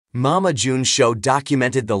Mama June's show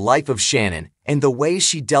documented the life of Shannon and the ways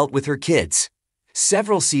she dealt with her kids.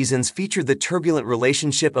 Several seasons featured the turbulent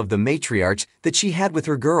relationship of the matriarch that she had with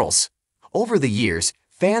her girls. Over the years,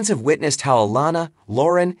 fans have witnessed how Alana,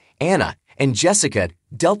 Lauren, Anna, and Jessica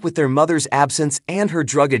dealt with their mother's absence and her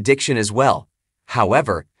drug addiction as well.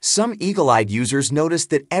 However, some eagle-eyed users noticed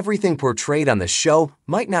that everything portrayed on the show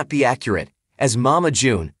might not be accurate. As Mama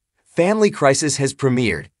June, Family Crisis has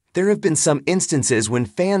premiered, there have been some instances when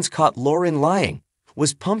fans caught Lauren lying.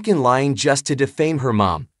 Was Pumpkin lying just to defame her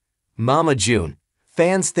mom? Mama June.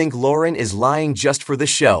 Fans think Lauren is lying just for the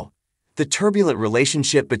show. The turbulent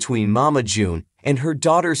relationship between Mama June and her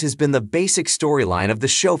daughters has been the basic storyline of the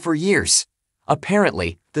show for years.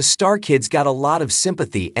 Apparently, the Star Kids got a lot of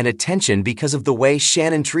sympathy and attention because of the way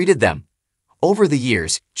Shannon treated them. Over the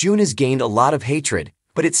years, June has gained a lot of hatred,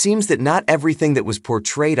 but it seems that not everything that was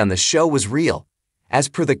portrayed on the show was real. As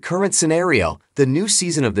per the current scenario, the new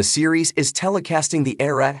season of the series is telecasting the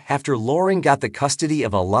era after Lauren got the custody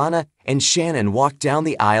of Alana and Shannon walked down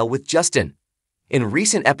the aisle with Justin. In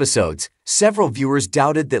recent episodes, several viewers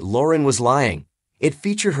doubted that Lauren was lying. It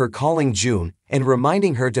featured her calling June and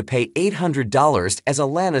reminding her to pay $800 as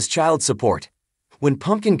Alana's child support. When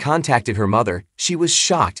Pumpkin contacted her mother, she was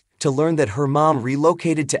shocked to learn that her mom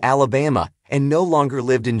relocated to Alabama and no longer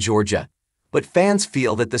lived in Georgia. But fans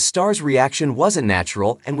feel that the star's reaction wasn't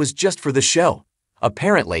natural and was just for the show.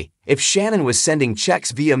 Apparently, if Shannon was sending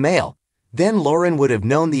checks via mail, then Lauren would have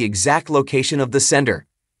known the exact location of the sender.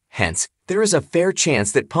 Hence, there is a fair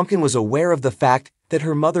chance that Pumpkin was aware of the fact that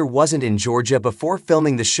her mother wasn't in Georgia before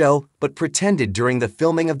filming the show but pretended during the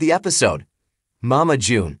filming of the episode. Mama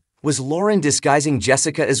June. Was Lauren disguising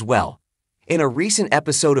Jessica as well? In a recent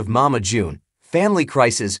episode of Mama June, Family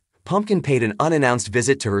Crisis, Pumpkin paid an unannounced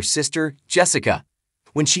visit to her sister, Jessica.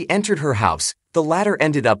 When she entered her house, the latter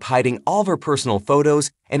ended up hiding all of her personal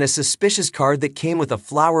photos and a suspicious card that came with a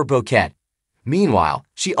flower bouquet. Meanwhile,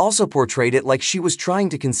 she also portrayed it like she was trying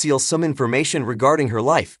to conceal some information regarding her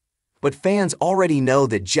life. But fans already know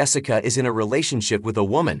that Jessica is in a relationship with a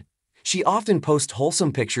woman. She often posts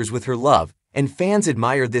wholesome pictures with her love, and fans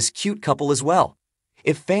admire this cute couple as well.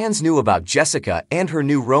 If fans knew about Jessica and her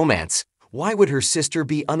new romance, why would her sister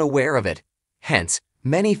be unaware of it? Hence,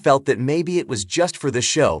 many felt that maybe it was just for the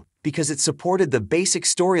show because it supported the basic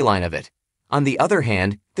storyline of it. On the other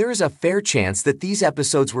hand, there is a fair chance that these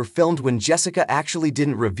episodes were filmed when Jessica actually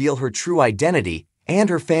didn't reveal her true identity and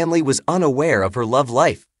her family was unaware of her love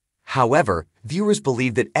life. However, viewers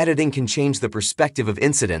believe that editing can change the perspective of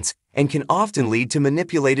incidents and can often lead to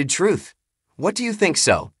manipulated truth. What do you think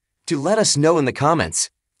so? Do let us know in the comments.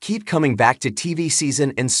 Keep coming back to TV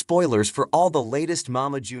season and spoilers for all the latest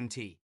Mama June tea.